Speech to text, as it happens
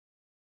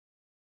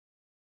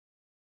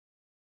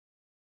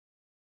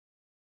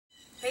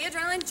Hey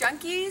Adrenaline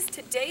Junkies,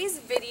 today's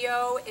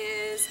video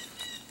is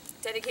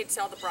dedicated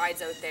to all the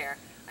brides out there.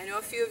 I know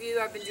a few of you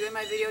have been doing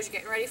my videos, you're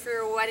getting ready for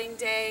your wedding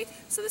day,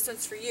 so this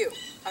one's for you,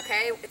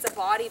 okay? It's a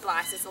body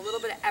blast, it's a little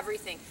bit of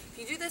everything. If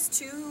you do this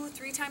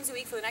 2-3 times a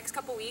week for the next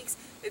couple weeks,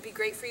 it'd be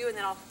great for you, and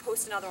then I'll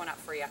post another one up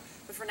for you.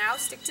 But for now,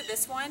 stick to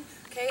this one,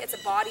 okay? It's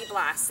a body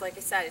blast, like I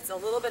said, it's a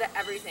little bit of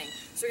everything.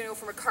 So we're gonna go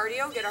from a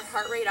cardio, get our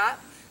heart rate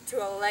up,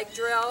 to a leg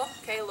drill,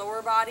 okay,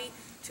 lower body,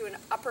 to an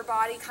upper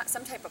body,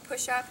 some type of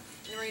push-up,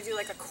 and then we're gonna do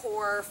like a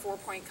core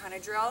 4-point kind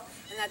of drill,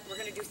 and then we're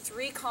gonna do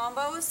 3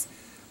 combos.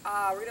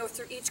 We're gonna go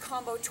through each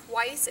combo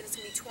twice, and it's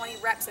gonna be 20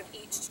 reps of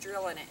each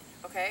drill in it,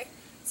 okay?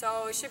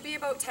 So it should be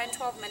about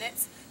 10-12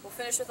 minutes. We'll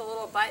finish with a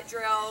little butt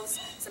drills,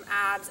 some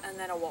abs, and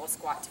then a wall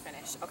squat to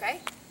finish,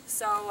 okay?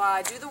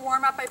 So do the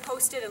warm-up I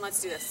posted, and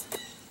let's do this.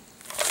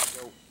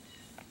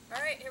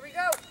 All right, here we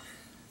go.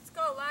 Let's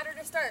go, ladder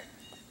to start.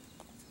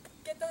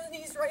 Get those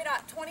knees right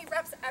up, 20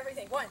 reps of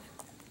everything. 1,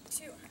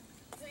 2,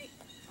 3,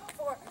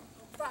 4,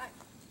 5,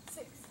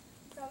 6,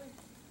 7,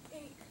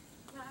 8,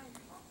 9,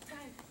 10,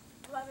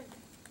 11,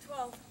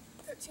 12,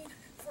 13,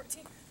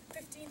 14,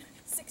 15,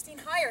 16,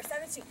 higher,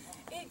 17,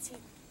 18,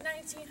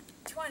 19,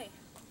 20.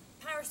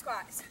 Power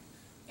squats,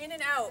 in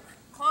and out,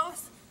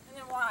 close, and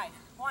then wide.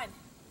 1,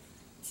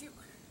 2,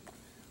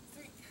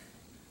 3,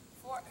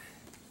 4,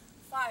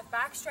 5,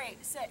 back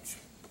straight, 6,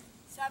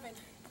 7,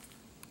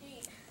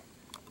 8,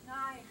 9,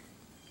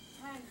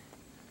 10,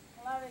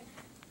 11,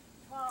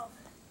 12,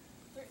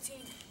 13,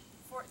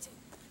 14,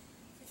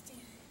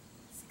 15,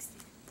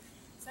 16,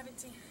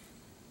 17,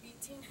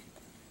 18,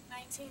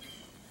 19,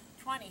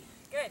 20.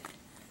 Good.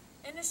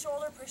 Into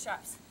shoulder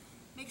push-ups.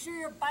 Make sure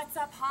your butt's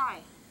up high.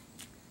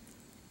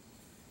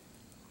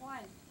 1,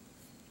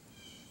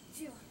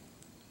 2,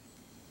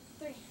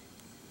 3,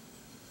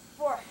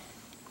 4,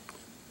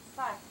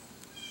 5,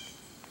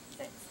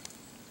 6,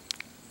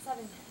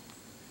 7,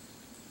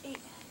 8,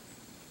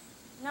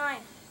 9.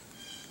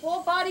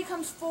 Whole body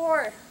comes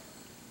forward.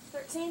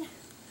 13,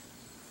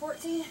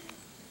 14,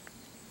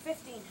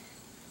 15,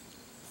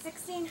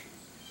 16,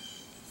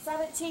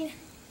 17,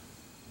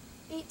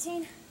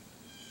 18,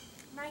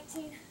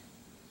 19,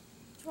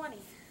 20.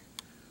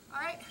 All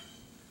right,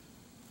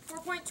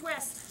 4-point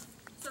twist.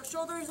 So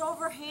shoulders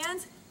over,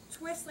 hands,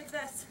 twist like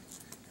this.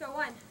 Go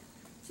 1,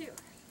 2,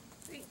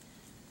 3,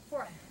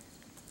 4,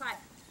 5,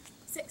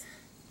 6,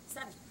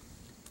 7,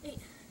 8,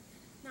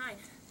 9,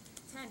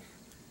 10,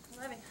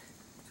 11,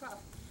 12,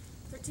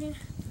 13,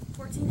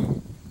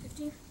 14,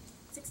 15,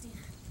 16,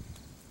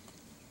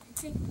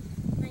 18,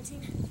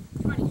 19,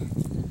 20.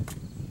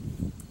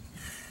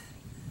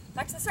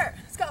 Back to the start.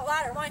 Let's go.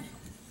 Ladder. 1,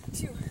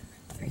 2,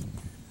 3,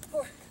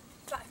 4,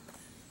 5,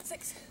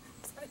 6,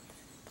 7,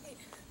 8,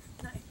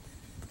 9,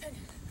 10,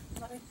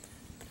 11,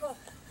 12,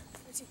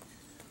 13,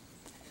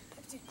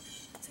 15,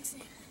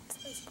 16,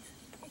 17,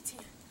 18,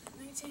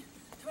 19,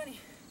 20.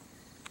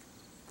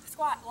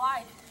 Squat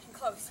wide and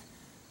close.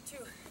 2,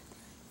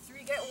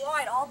 3, get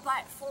wide, all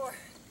butt. 4,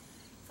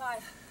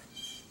 5,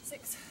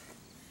 6,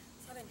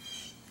 7,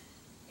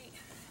 8,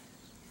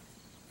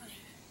 9,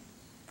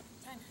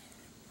 10,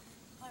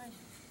 11,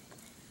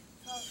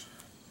 12,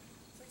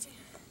 13,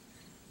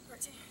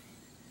 14,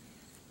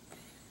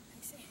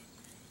 16,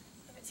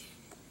 17,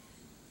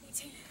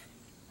 18,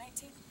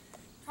 19,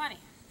 20.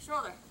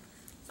 Shoulder.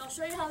 So I'll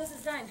show you how this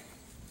is done.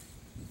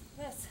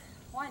 This.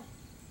 1,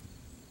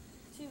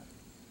 2,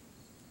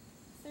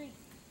 3,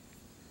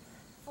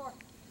 4.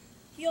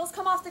 Heels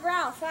come off the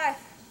ground. 5.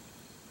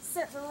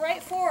 Sit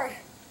right forward.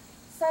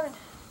 7,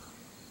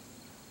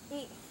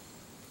 8,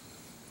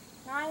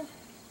 9,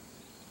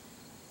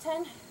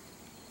 10,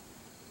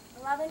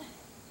 11,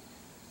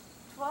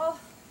 12,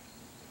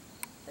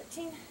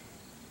 13,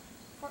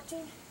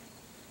 14,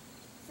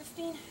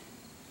 15,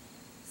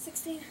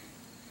 16,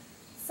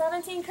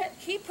 17.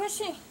 Keep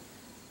pushing.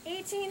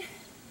 18,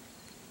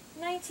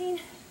 19,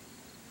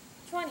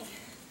 20.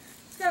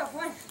 Let's go.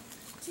 1,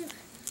 2,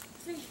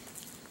 3,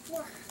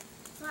 4,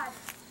 5,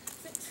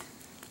 6,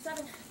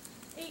 7,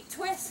 8.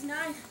 Twist.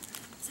 9,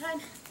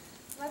 10,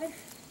 11,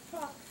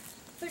 12,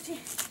 13,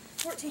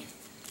 14,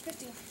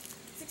 15,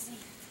 16,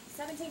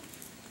 17,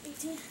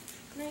 18,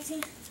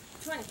 19,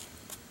 20.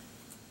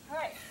 All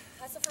right,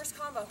 that's the first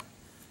combo.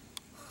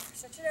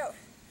 Stretch it out.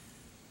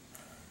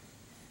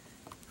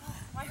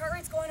 My heart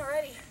rate's going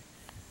already.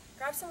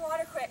 Grab some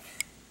water quick.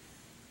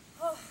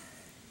 Oh.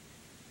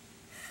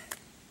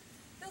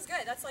 Feels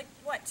good. That's like,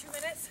 what, 2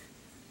 minutes?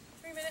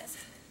 3 minutes?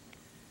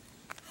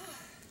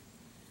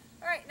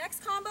 All right,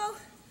 next combo,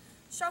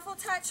 shuffle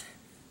touch,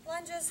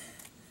 lunges,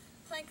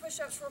 plank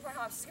push-ups, 4-point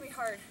hops. It's gonna be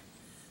hard.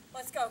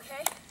 Let's go,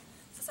 okay?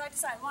 So side to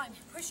side. 1,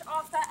 push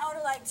off that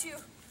outer leg. 2,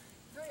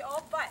 3,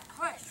 all butt.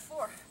 Push.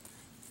 4,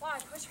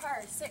 5, push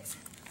hard. 6,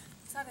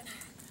 7,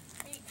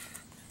 8,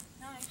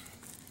 9,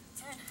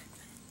 10,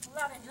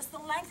 11. Just the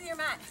length of your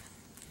mat.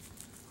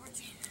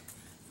 14,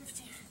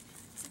 15,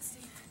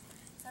 16,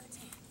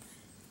 17,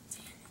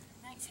 18,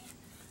 19,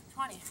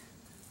 20.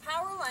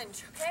 Power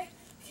lunge, okay?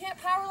 If you can't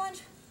power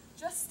lunge,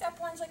 just step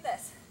lunge like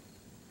this.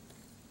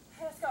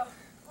 Okay, let's go.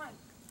 1,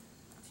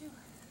 2,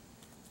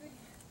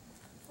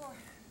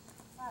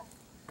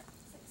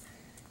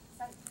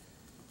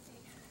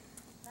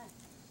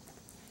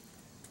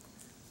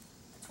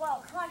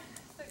 12, come on.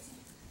 13,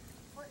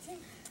 14, 15,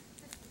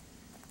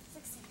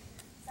 16,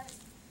 17,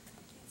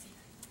 18,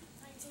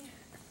 19,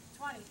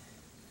 20.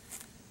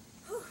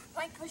 Whew.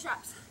 Plank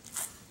push-ups.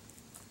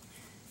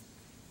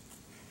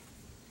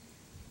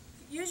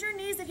 Use your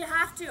knees if you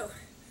have to.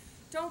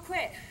 Don't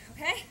quit,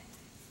 okay?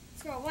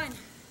 Let's go. 1,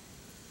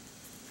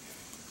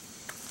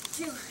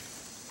 2,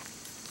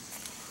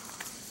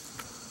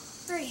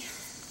 3,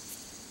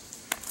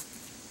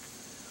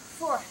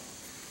 4,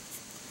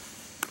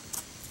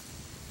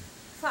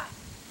 5,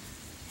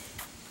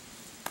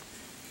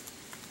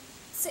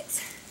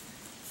 6,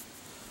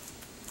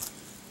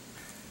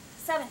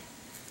 7,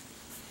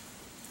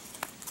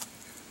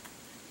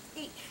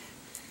 8,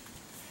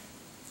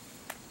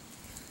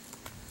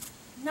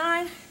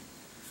 9.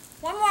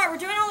 One more. We're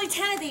doing only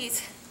 10 of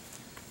these.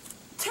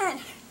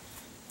 10.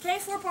 Okay,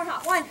 4-point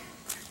hop. 1,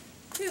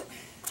 2,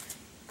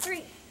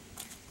 3,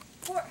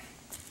 4,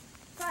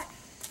 5,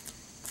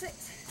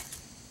 6,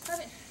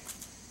 7,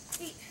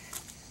 8,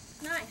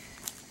 9,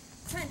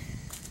 10,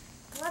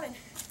 11,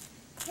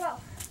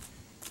 12,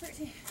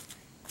 13,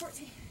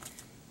 14,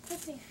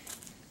 15,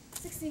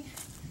 16,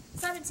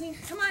 17,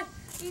 come on,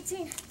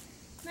 18,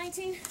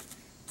 19,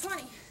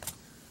 20.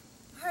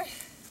 All right,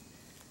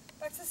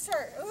 back to the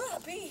start. Ooh,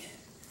 B.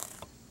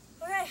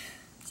 Okay,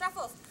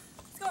 shuffles.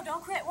 Let's go,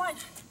 don't quit. 1,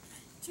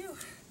 2,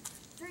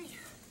 3,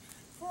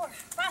 4,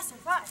 faster.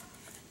 5,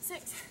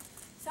 6,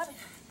 7,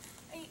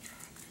 8,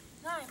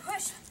 9,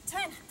 push.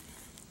 10,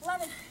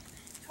 11,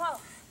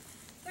 12,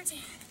 13,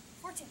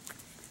 14,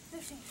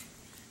 15,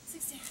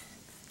 16,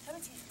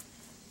 17,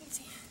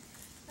 18,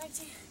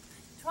 19,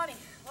 20.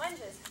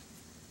 Lunges.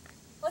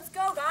 Let's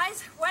go,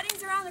 guys.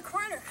 Wedding's around the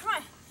corner. Come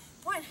on.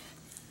 1,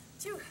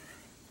 2,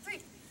 3,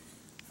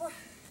 4,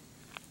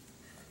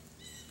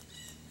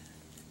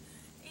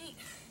 8,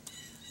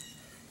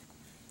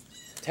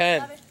 10,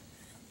 11,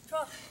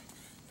 12,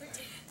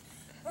 13,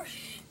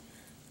 14.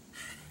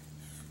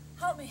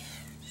 Help me.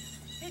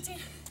 18,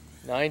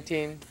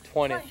 19,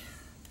 20. 20.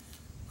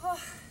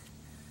 Oh,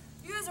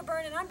 you guys are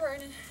burning. I'm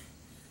burning.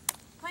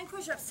 Plank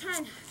push-ups.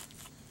 10.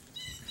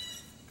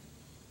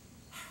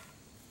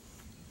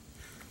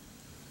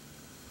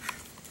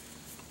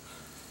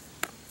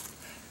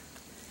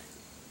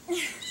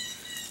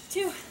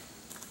 2,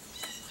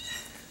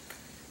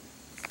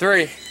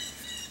 3,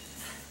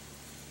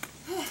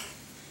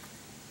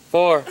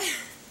 4,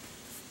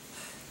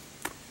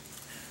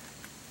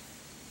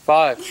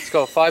 5. Let's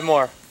go. 5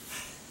 more.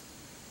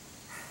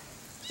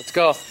 Let's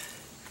go.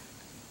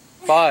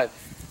 5,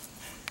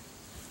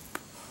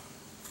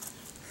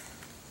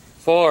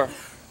 4,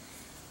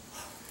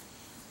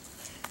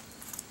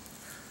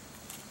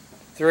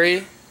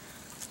 3,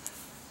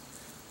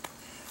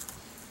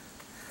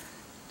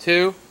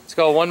 2. Let's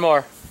go. 1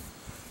 more.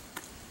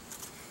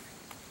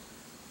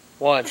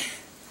 1,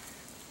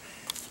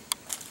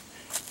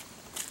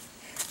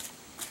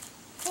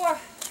 4,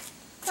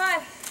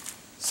 5,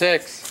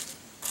 6,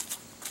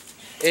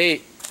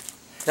 8,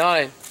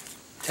 9,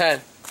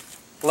 10,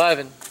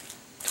 11,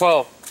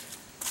 12,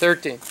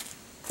 13,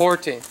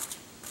 14,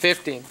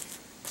 15,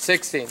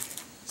 16,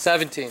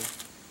 17,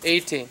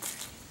 18,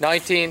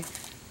 19,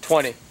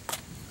 20.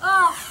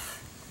 Oh.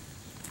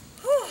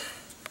 Whew.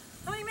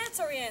 How many minutes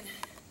are we in?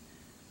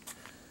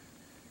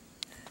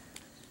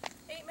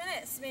 8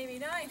 minutes, maybe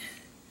 9.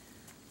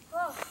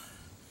 Oh.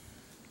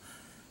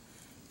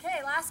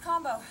 Okay, last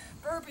combo.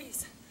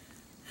 Burpees.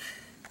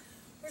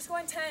 We're just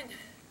going 10.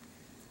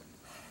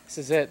 This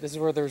is it. This is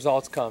where the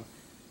results come.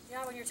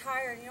 Yeah, when you're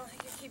tired and you don't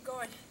think you can keep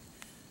going.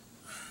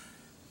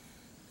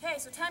 Okay,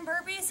 so 10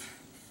 burpees,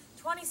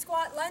 20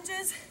 squat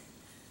lunges,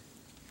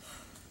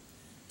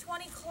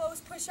 20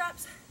 closed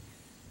push-ups,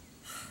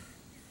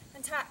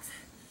 and tucks.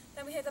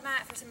 Then we hit the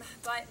mat for some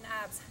butt and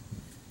abs.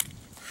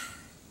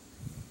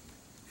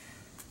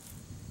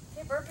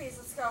 Okay, burpees,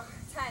 let's go.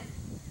 10.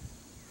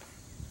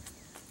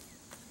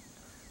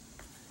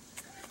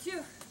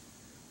 2,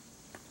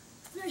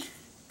 3,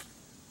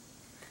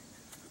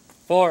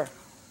 4,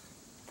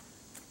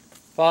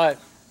 5,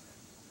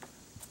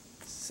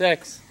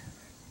 6,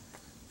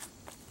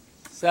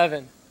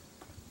 7,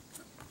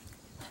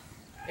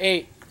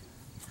 8,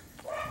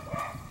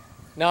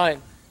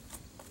 9,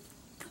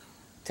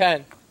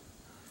 10.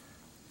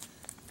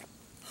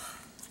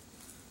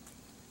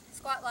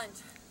 squat lunge.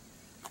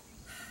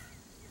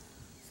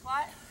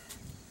 Squat,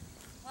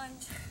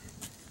 lunge,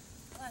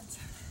 lunge.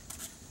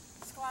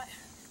 Squat.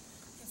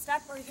 You can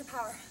step or you can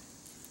power.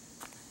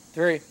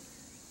 3,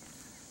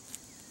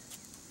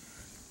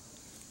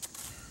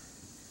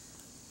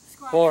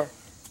 Squat. 4,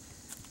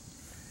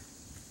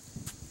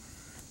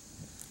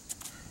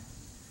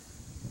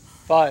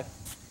 5,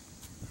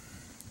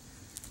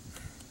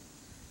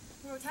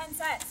 We go 10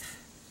 sets,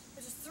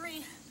 which is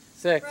 3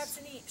 6, reps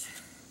in each.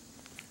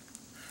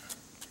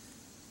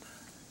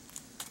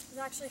 There's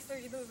actually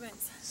 30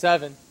 movements.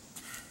 7,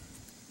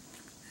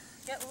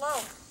 Get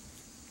low.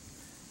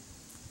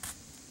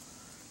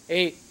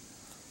 8,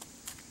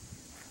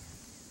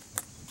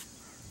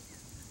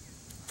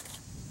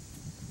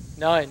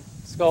 9.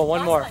 Let's go.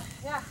 One Last more. one.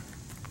 Yeah.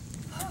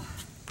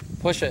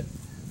 Push it.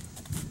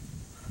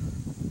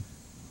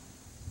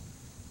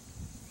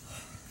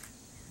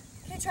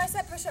 Okay,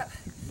 tricep push-up.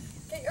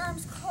 Get your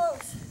arms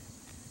close.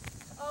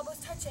 Elbows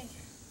touching.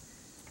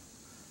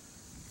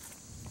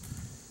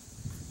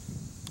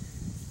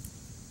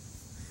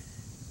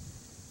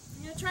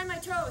 I'm gonna try my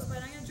toes,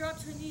 but I'm gonna drop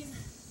to my knees.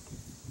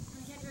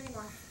 I can't do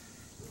anymore.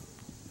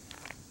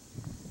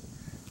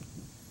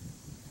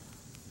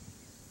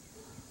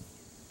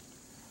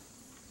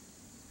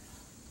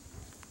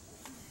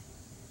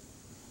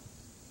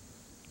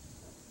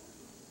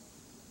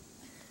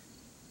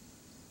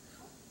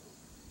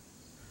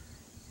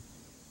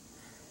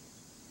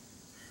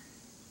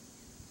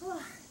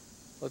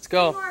 Let's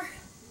go. One more.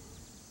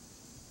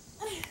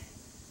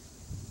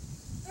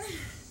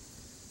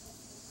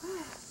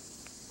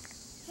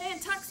 Okay,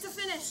 and tucks to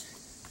finish.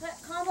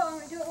 That combo, I'm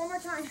gonna do it one more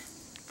time.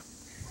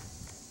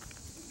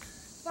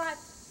 5,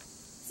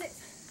 6,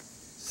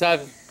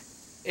 7,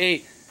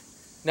 8,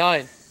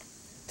 9,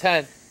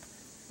 10,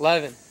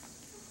 11,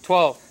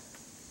 12,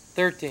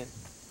 13,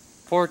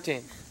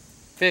 14,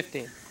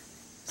 15,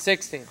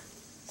 16,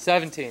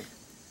 17,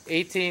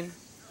 18,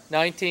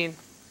 19,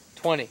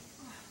 20.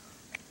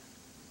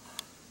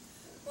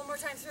 One more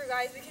time through,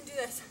 guys. We can do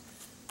this.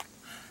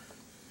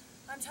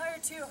 I'm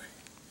tired too.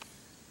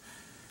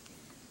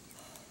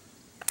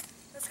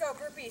 Let's go,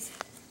 burpees.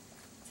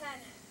 10.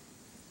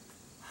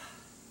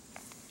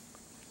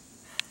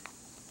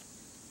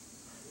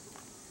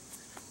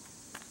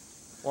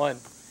 1,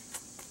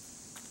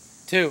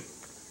 2,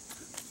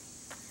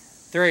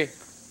 3,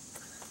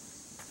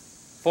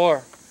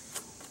 4,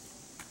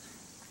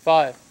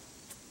 5,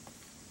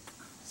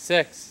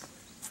 6,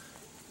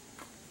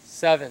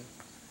 7,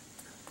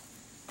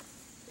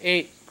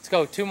 8. Let's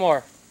go. 2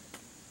 more.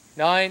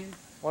 9.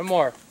 1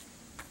 more.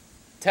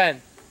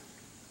 10.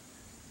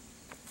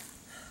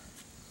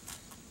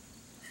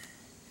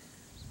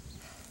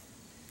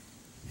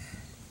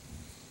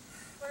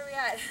 What are we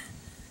at?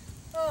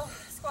 Oh,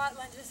 squat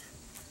lunges.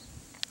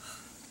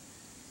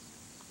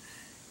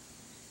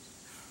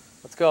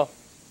 Let's go.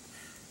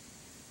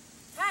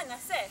 10,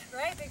 that's it,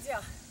 right? Big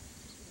deal.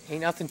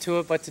 Ain't nothing to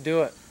it but to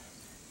do it.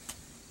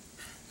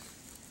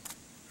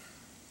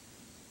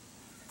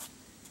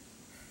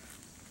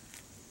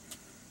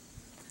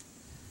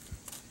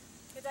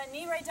 Get that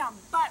knee right down,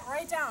 butt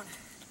right down.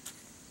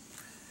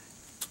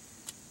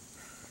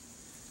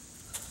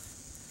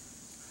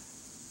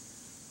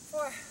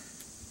 Four.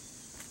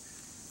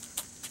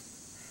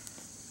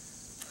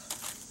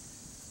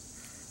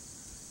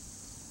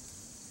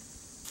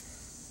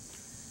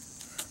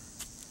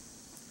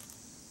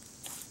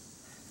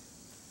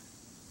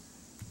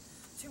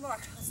 Two more.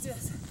 Let's do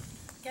this.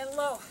 Get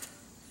low.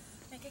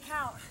 Make it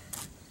count.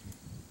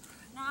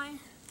 9.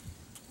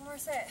 One more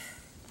set.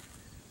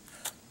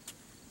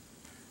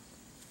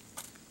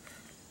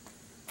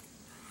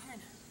 10.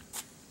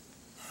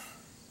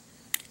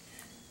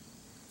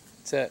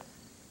 That's it.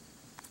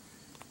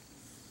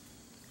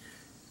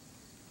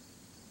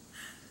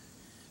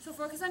 So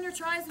focus on your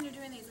tries when you're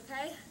doing these,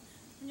 okay?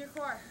 And your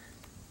core.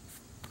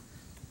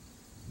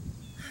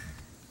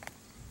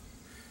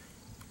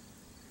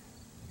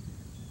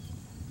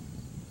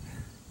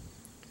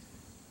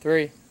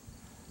 Three,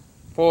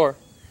 4,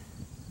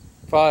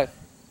 5,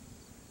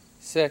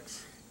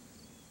 6,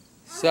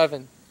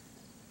 7,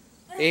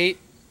 8,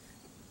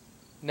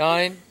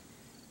 9,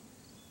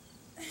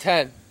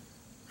 10.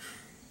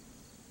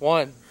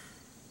 1,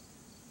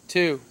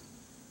 2,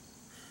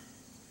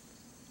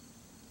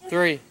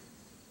 3,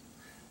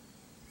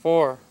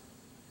 4,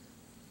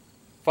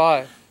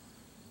 5.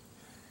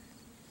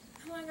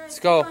 Come on, guys. Let's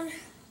go. Come on.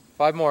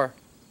 5 more.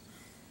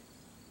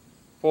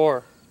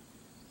 4.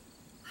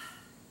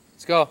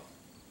 Let's go.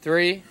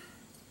 3,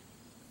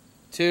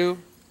 2,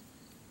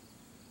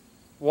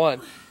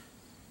 1.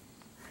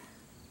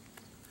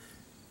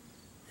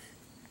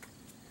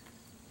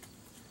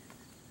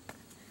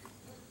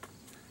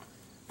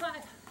 5.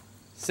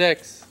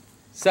 6,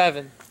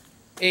 7,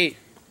 8,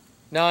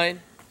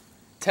 9,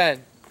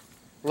 10,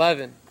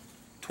 11,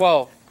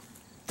 12,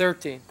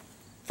 13,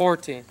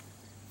 14,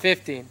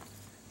 15,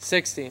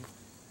 16,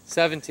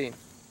 17,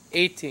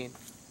 18,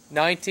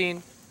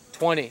 19,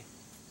 20.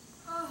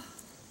 Oh,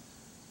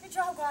 good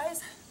job,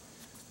 guys.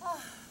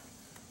 Oh,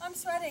 I'm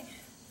sweating.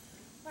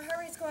 My heart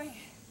rate's going.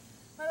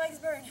 My legs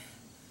burn.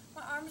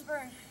 My arms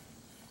burn.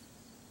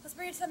 Let's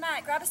bring it to the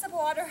mat. Grab a sip of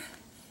water.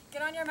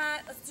 Get on your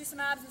mat. Let's do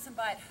some abs and some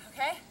butt,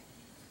 okay?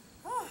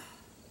 Whew.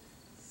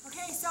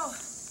 Okay, so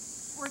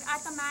we're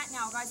at the mat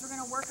now, guys. We're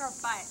gonna work our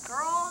butt.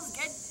 Girls,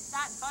 get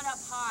that butt up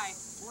high.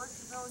 Work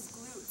those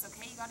glutes,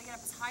 okay? You gotta get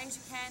up as high as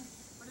you can.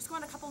 We're just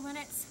going a couple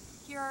minutes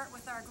here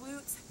with our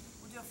glutes.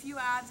 We'll do a few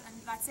abs and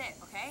that's it,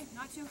 okay?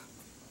 Not too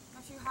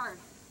hard.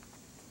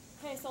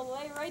 Okay, so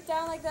lay right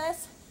down like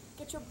this.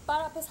 Get your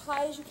butt up as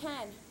high as you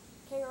can.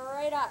 Okay,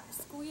 right up.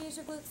 Squeeze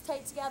your glutes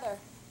tight together.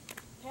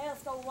 Okay,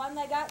 let's go one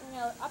leg up and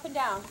up and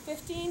down.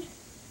 15,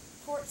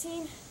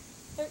 14,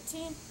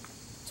 13,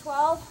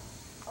 12,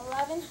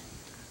 11,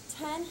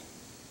 10,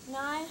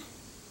 9,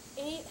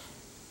 8,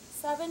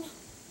 7,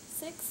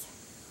 6,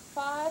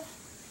 5,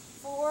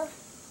 4,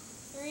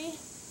 3,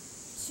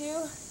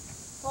 2,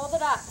 hold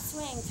it up,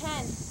 swing,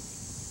 10,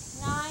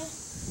 9, 8,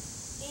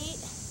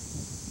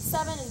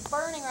 7 is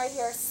burning right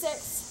here,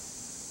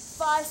 6,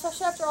 5,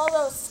 especially after all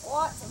those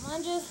squats and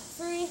lunges,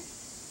 3,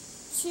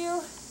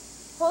 2,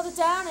 hold it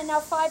down, and now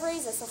 5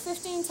 raises, so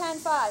 15, 10,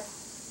 5,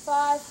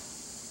 5,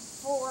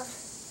 4,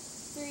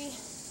 3,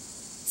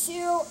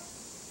 2,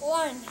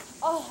 1,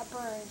 oh that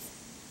burns.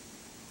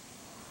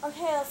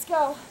 Okay, let's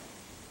go,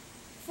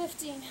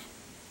 15,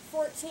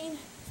 14,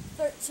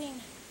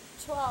 13,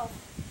 12,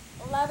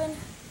 11,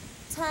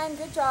 10,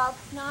 good job,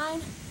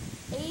 9,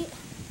 8,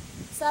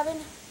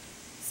 7,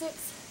 6,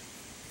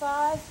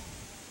 5,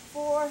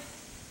 4,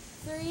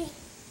 3,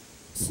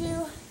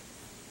 2,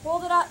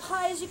 hold it up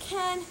high as you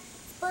can,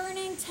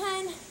 burning,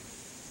 10,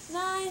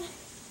 9,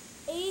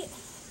 8,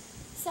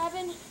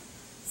 7,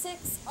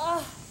 6,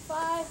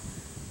 5,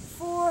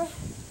 4,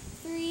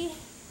 3,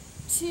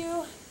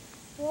 2,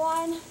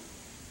 1,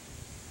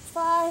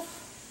 5,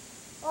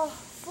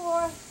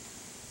 4,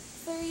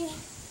 3,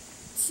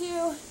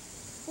 2,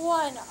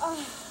 1.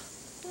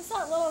 Just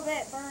that little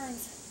bit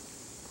burns.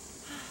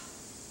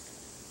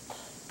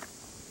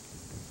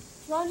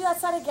 If you want to do that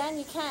set again,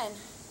 you can.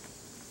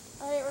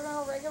 Alright, we're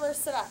going to regular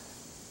sit up.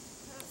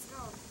 Let's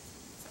go.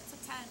 Sets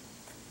of 10,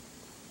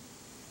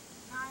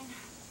 9,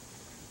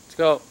 Let's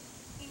go.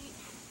 8,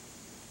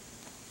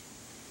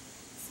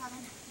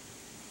 7,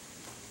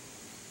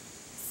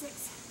 6,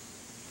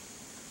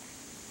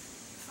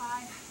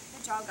 5.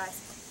 Good job, guys.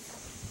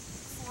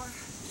 4,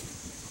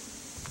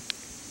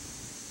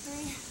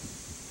 3,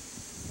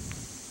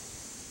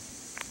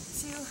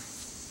 2,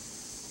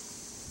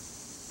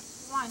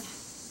 1.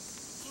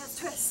 Okay, let's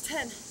twist.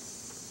 10,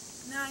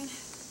 9,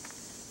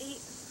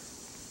 8,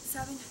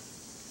 7,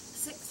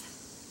 6,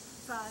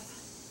 5,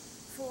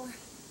 4,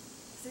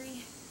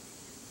 3,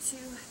 2,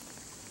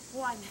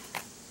 1.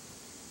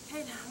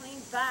 Okay, now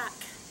lean back.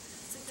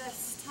 Let's do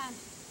this. 10,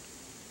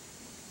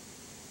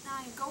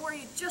 9. Go where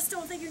you just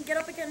don't think you can get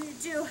up again, and you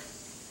do.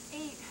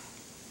 8,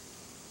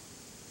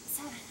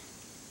 7,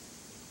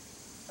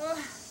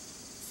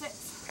 6,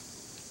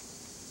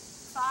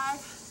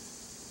 5,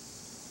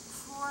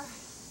 4,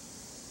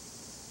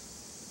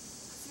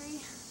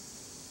 3,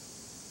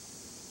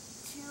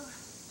 2,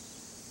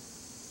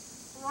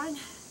 1.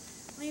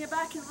 Lean it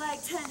back and leg.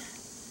 10,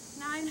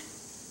 9,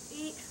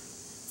 8,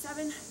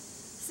 7,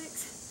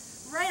 6.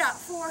 Right up.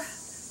 4,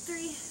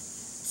 3,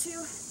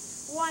 2,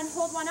 1.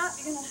 Hold one up.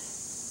 You're gonna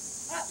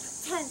up.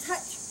 10.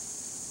 Touch.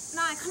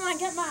 9. Come on,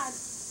 get mad.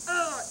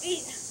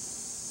 8,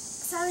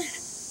 7,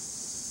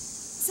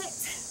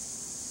 6,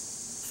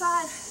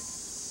 5,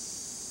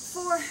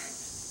 4,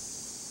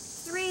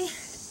 3,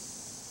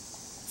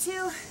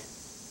 2,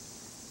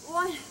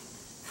 1.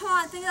 Come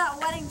on, think of that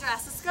wedding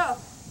dress. Let's go.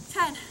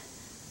 10,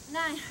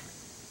 9,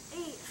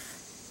 8,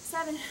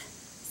 7,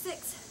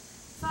 6,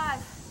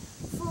 5,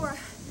 4,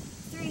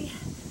 3,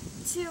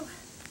 2,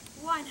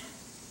 1.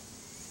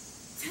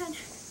 10,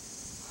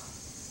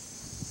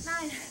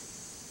 9,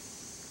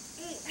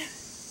 8,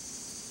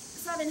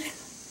 7.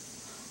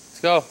 Let's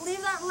go.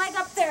 Leave that leg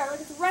up there.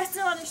 Rest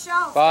it on the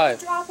shelf. 5.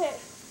 Drop it.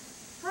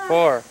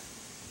 4,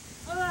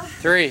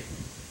 3,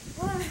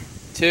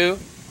 2,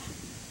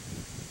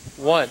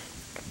 1.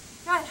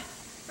 Good.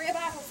 Bring it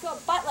back. Let's go.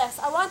 Buttless.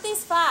 I want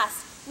these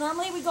fast.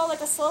 Normally we go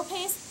like a slow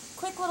pace,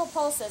 quick little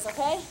pulses,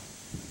 okay?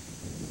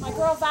 My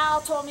girl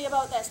Val told me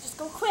about this. Just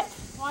go quick.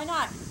 Why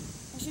not?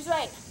 And she's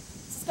right.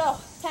 Let's go.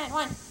 10.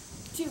 1,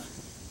 2,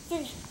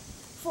 3,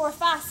 4.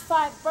 Fast.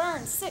 5.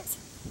 Burn. 6,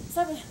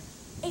 7,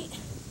 8,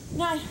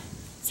 9,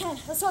 10.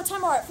 Let's go.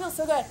 10 more. It feels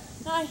so good.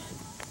 9,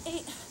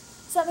 8,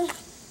 7,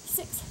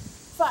 6,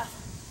 5,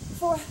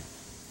 4,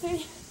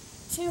 3,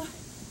 2,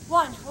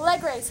 1.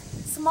 Leg raise.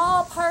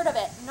 Small part of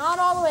it. Not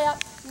all the way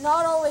up.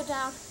 Not all the way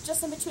down.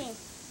 Just in between.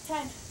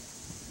 10,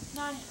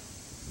 9,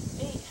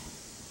 8,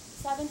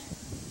 7,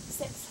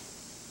 6,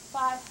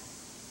 5,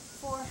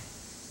 4,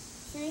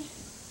 3,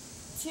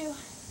 2,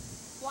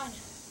 1.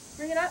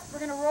 Bring it up. We're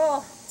going to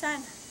roll.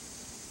 10,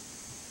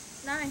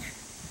 9.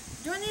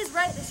 Doing these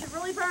right. They should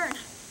really burn.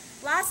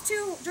 Last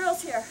 2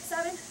 drills here.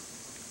 7,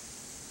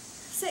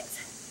 6,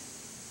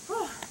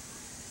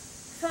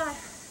 5,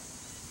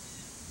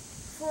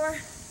 4,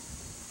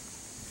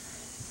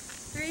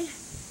 3,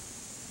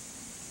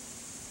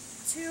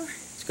 2,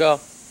 Let's go.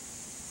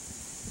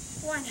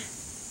 1.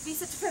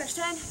 V-sit to finish.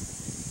 10,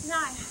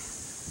 9,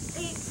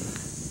 8,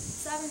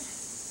 7,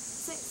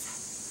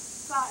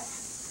 6, 5,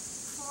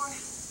 4,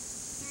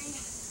 3,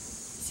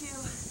 2,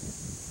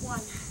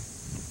 1.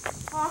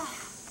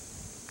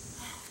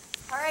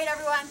 All right,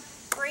 everyone.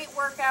 Great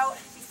workout.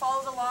 If you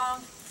followed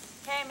along,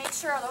 okay, make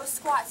sure those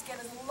squats get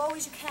as low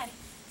as you can.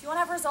 If you want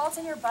to have results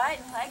in your butt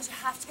and legs, you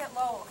have to get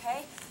low,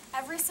 okay?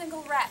 Every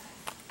single rep,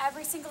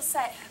 every single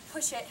set,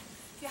 push it.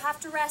 If you have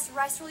to rest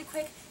really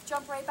quick,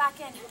 jump right back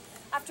in.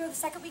 After the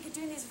second week of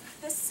doing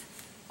this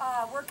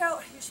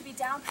workout, you should be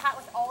down pat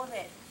with all of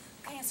it,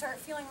 okay? And start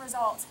feeling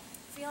results,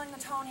 feeling the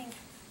toning,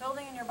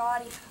 building in your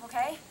body,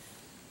 okay?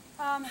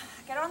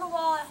 Get on the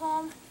wall at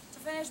home to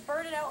finish,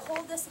 burn it out,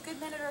 hold this a good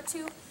minute or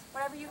 2,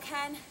 whatever you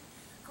can.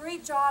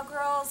 Great job,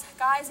 girls.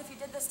 Guys, if you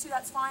did this too,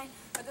 that's fine.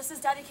 But this is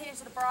dedicated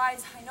to the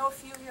brides. I know a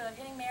few here that are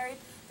getting married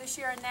this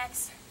year and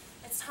next.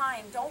 It's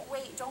time. Don't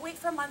wait. Don't wait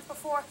for a month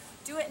before.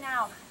 Do it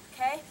now,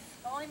 okay?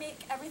 It'll only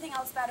make everything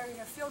else better. You're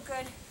going to feel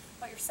good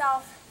about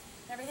yourself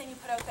and everything you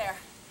put out there.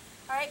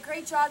 All right,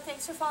 great job.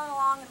 Thanks for following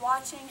along and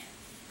watching.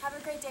 Have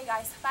a great day,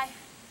 guys. Bye.